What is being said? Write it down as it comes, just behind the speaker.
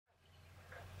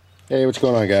Hey, what's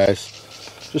going on, guys?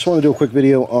 Just want to do a quick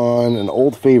video on an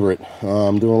old favorite.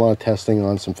 I'm doing a lot of testing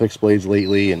on some fixed blades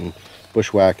lately, and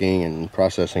bushwhacking and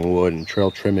processing wood and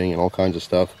trail trimming and all kinds of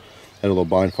stuff. Had a little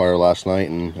bonfire last night,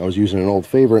 and I was using an old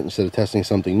favorite instead of testing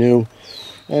something new,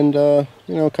 and you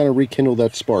know, kind of rekindle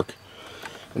that spark.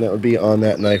 And that would be on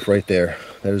that knife right there.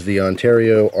 That is the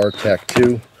Ontario RTAK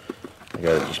 2. I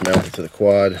got it just mounted to the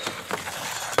quad,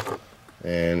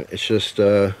 and it's just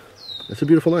it's a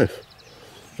beautiful knife.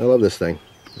 I love this thing,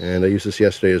 and I used this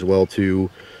yesterday as well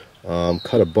to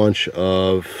cut a bunch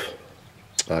of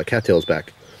cattails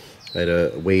back. I had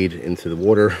to wade into the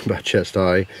water about chest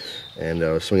high, and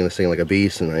I was swinging this thing like a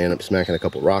beast, and I ended up smacking a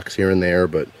couple rocks here and there,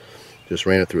 but just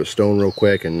ran it through a stone real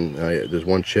quick, and there's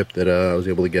one chip that I was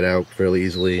able to get out fairly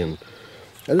easily, and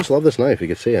I just love this knife. You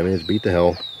can see, I mean, it's beat to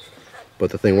hell,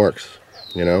 but the thing works,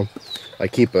 you know. I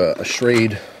keep a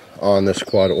Schrade on this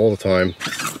quad all the time,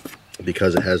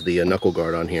 because it has the knuckle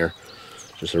guard on here.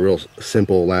 Just a real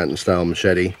simple Latin style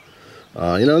machete.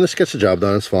 You know, this gets the job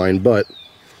done, it's fine, but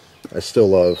I still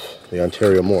love the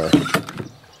Ontario more.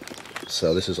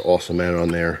 So this is also mounted on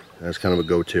there as kind of a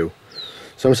go-to.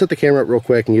 So I'm gonna set the camera up real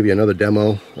quick and give you another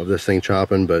demo of this thing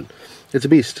chopping, but it's a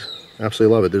beast.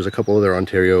 Absolutely love it. There's a couple other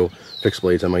Ontario fixed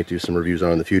blades I might do some reviews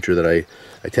on in the future that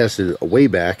I tested a way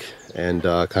back and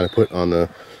kind of put on the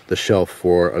shelf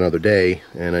for another day,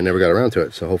 and I never got around to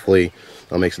it, so hopefully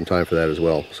I'll make some time for that as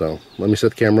well. So let me set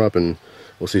the camera up and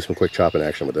we'll see some quick chopping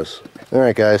action with this.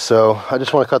 Alright guys, so I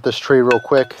just want to cut this tree real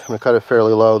quick. I'm going to cut it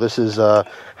fairly low. This is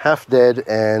half dead,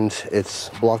 and it's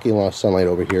blocking a lot of sunlight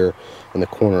over here in the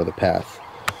corner of the path.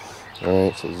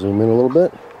 Alright, so zoom in a little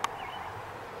bit.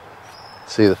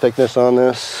 See the thickness on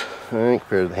this, alright,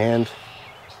 compared to the hand.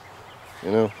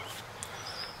 You know,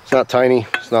 it's not tiny,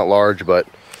 it's not large, but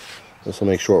this will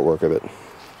make short work of it.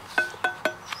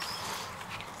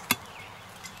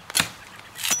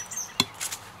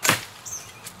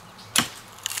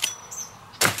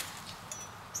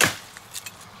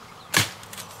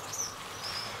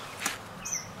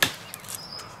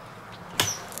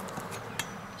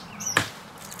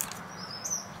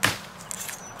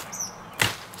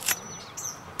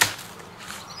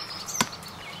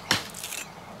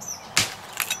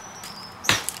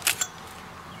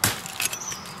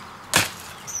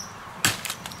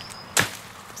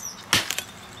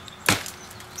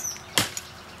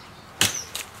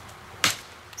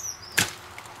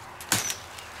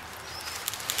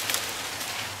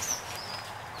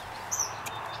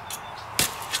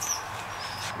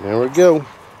 There we go.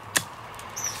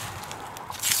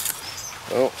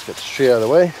 Oh, let's get the tree out of the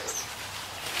way.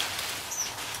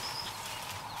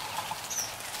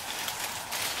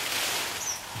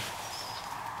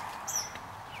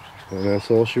 And that's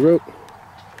all she wrote.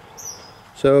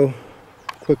 So,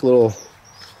 quick little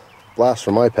blast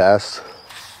from my past.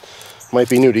 Might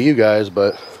be new to you guys,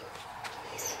 but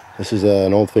this is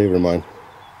an old favorite of mine.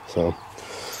 So,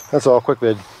 that's all. Quick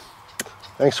vid.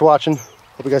 Thanks for watching.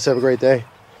 Hope you guys have a great day,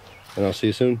 and I'll see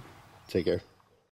you soon. Take care.